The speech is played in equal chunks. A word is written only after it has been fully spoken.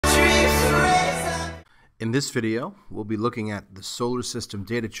In this video, we'll be looking at the solar system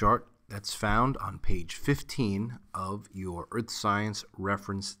data chart that's found on page 15 of your Earth Science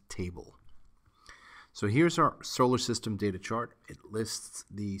reference table. So here's our solar system data chart. It lists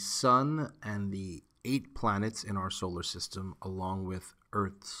the Sun and the 8 planets in our solar system along with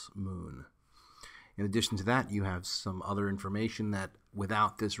Earth's moon. In addition to that, you have some other information that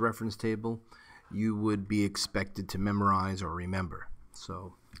without this reference table, you would be expected to memorize or remember.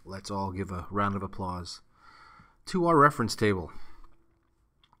 So let's all give a round of applause to our reference table.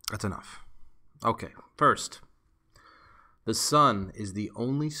 That's enough. Okay, first, the Sun is the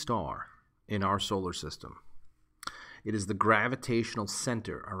only star in our solar system. It is the gravitational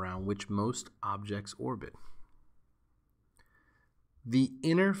center around which most objects orbit. The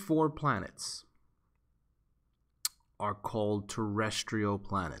inner 4 planets are called terrestrial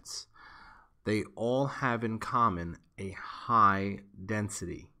planets. They all have in common a high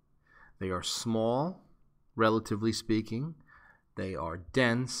density. They are small, relatively speaking, they are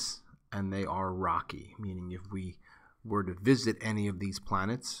dense, and they are rocky, meaning if we were to visit any of these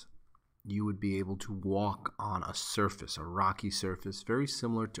planets, you would be able to walk on a surface, a rocky surface, very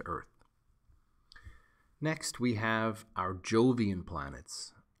similar to Earth. Next, we have our Jovian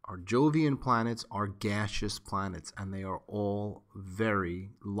planets. Our Jovian planets are gaseous planets, and they are all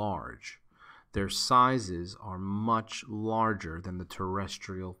very large. Their sizes are much larger than the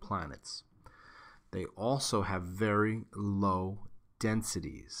terrestrial planets. They also have very low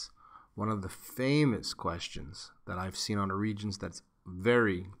densities. One of the famous questions that I've seen on Regions that's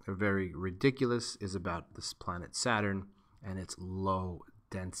very ridiculous is about this planet Saturn and its low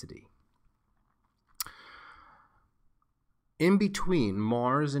density. In between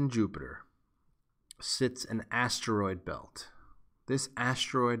Mars and Jupiter sits an asteroid belt. This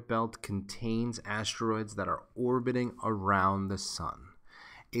asteroid belt contains asteroids that are orbiting around the Sun.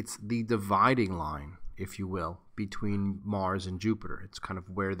 It's the dividing line, if you will, between Mars and Jupiter. It's kind of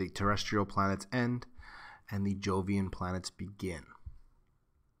where the terrestrial planets end and the Jovian planets begin.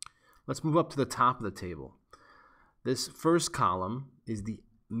 Let's move up to the top of the table. This first column is the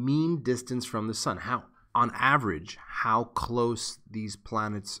mean distance from the Sun. On average, how close these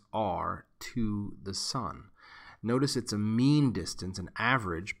planets are to the Sun. Notice it's a mean distance, an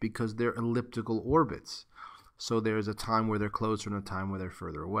average, because they're elliptical orbits. So there's a time where they're closer and a time where they're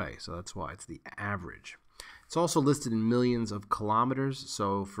further away. So that's why it's the average. It's also listed in millions of kilometers.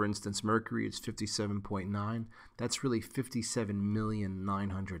 So for instance, Mercury is 57.9. That's really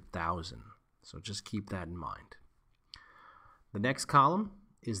 57,900,000. So just keep that in mind. The next column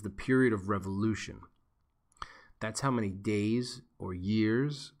is the period of revolution. That's how many days or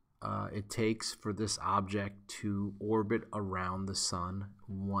years it takes for this object to orbit around the Sun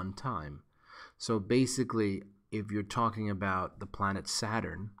one time. So basically, if you're talking about the planet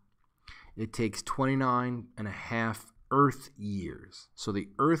Saturn, it takes 29.5 Earth years. So the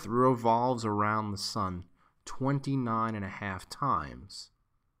Earth revolves around the Sun 29.5 times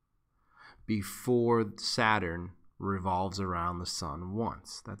before Saturn revolves around the Sun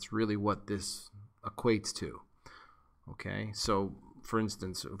once. That's really what this equates to. Okay, so for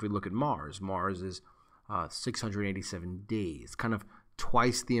instance, if we look at Mars, Mars is 687 days, kind of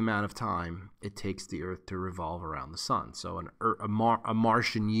twice the amount of time it takes the Earth to revolve around the Sun. So a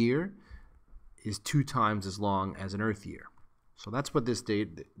Martian year is 2 times as long as an Earth year. So that's what this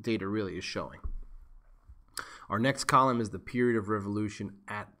data really is showing. Our next column is the period of revolution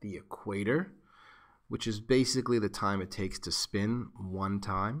at the equator, which is basically the time it takes to spin one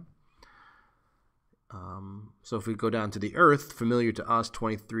time. So if we go down to the Earth, familiar to us,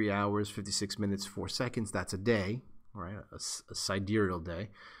 23 hours, 56 minutes, 4 seconds, that's a day, right? A sidereal day.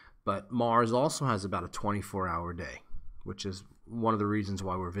 But Mars also has about a 24-hour day, which is one of the reasons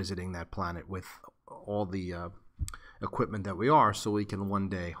why we're visiting that planet with all the equipment that we are, so we can one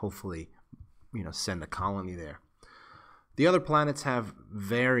day hopefully, send a colony there. The other planets have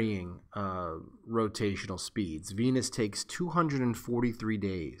varying rotational speeds. Venus takes 243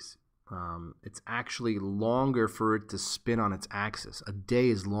 days. It's actually longer for it to spin on its axis. A day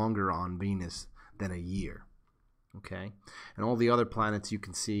is longer on Venus than a year. Okay? And all the other planets, you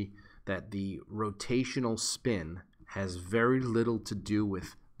can see that the rotational spin has very little to do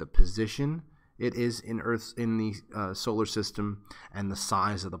with the position it is in the solar system and the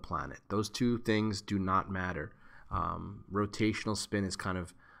size of the planet. Those two things do not matter. Rotational spin is kind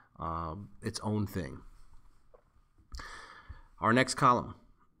of its own thing. Our next column.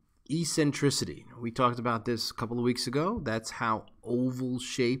 Eccentricity. We talked about this a couple of weeks ago. That's how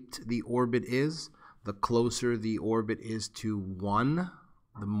oval-shaped the orbit is. The closer the orbit is to 1,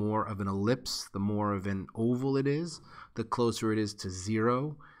 the more of an ellipse, the more of an oval it is. The closer it is to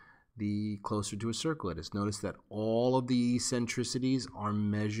 0, the closer to a circle it is. Notice that all of the eccentricities are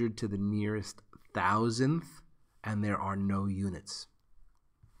measured to the nearest thousandth, and there are no units.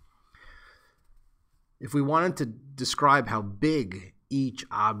 If we wanted to describe how big each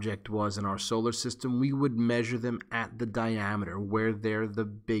object was in our solar system, we would measure them at the diameter, where they're the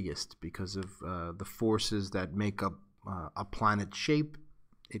biggest, because of the forces that make up a planet's shape.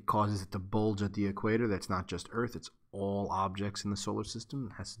 It causes it to bulge at the equator. That's not just Earth, it's all objects in the solar system.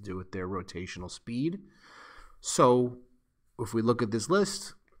 It has to do with their rotational speed. So if we look at this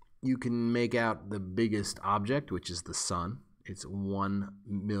list, you can make out the biggest object, which is the Sun. It's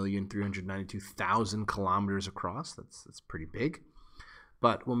 1,392,000 kilometers across. That's pretty big.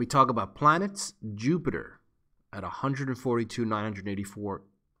 But when we talk about planets, Jupiter at 142,984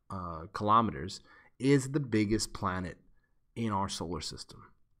 kilometers is the biggest planet in our solar system.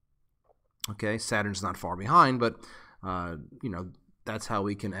 Okay, Saturn's not far behind, but that's how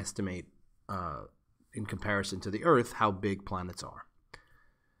we can estimate in comparison to the Earth how big planets are.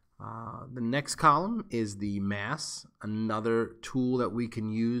 The next column is the mass, another tool that we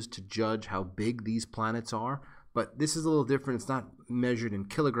can use to judge how big these planets are. But this is a little different. It's not measured in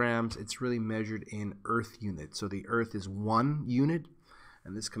kilograms. It's really measured in Earth units. So the Earth is 1 unit,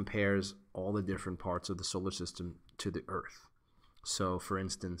 and this compares all the different parts of the solar system to the Earth. So, for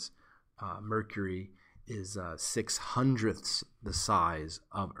instance, Mercury is 6/100ths the size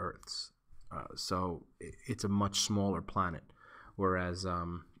of Earth's. So it's a much smaller planet. Whereas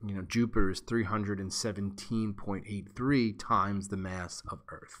Jupiter is 317.83 times the mass of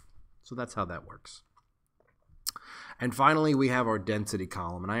Earth. So that's how that works. And finally, we have our density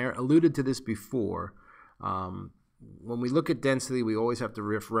column. And I alluded to this before. When we look at density, we always have to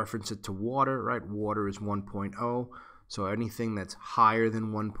reference it to water, right? Water is 1.0. So anything that's higher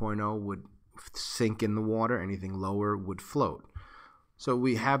than 1.0 would sink in the water. Anything lower would float. So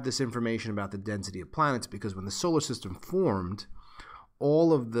we have this information about the density of planets because when the solar system formed,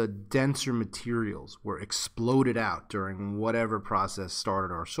 all of the denser materials were exploded out during whatever process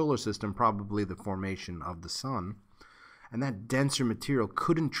started our solar system, probably the formation of the sun. And that denser material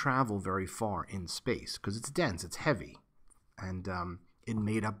couldn't travel very far in space because it's dense, it's heavy. And it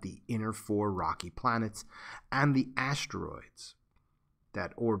made up the inner 4 rocky planets and the asteroids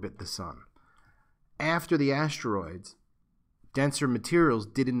that orbit the sun. After the asteroids, denser materials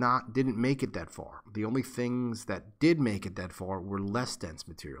didn't make it that far. The only things that did make it that far were less dense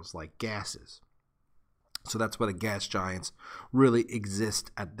materials, like gases. So that's why the gas giants really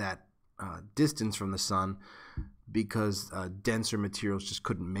exist at that distance from the sun, because denser materials just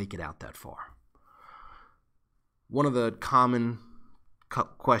couldn't make it out that far. One of the common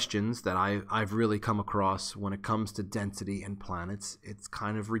questions that I've really come across when it comes to density and planets, it's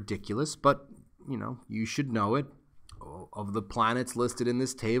kind of ridiculous, but you should know it. Of the planets listed in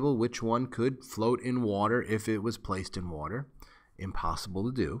this table, which one could float in water if it was placed in water? Impossible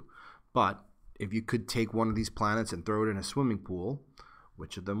to do. But if you could take one of these planets and throw it in a swimming pool,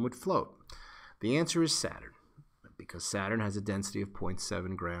 which of them would float? The answer is Saturn, because Saturn has a density of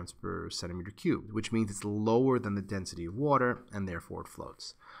 0.7 grams per centimeter cubed, which means it's lower than the density of water, and therefore it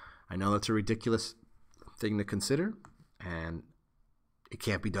floats. I know that's a ridiculous thing to consider, and it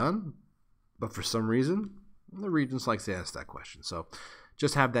can't be done, but for some reason, the Regents likes to ask that question. So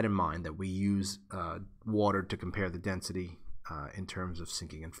just have that in mind, that we use water to compare the density in terms of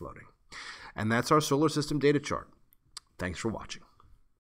sinking and floating. And that's our solar system data chart. Thanks for watching.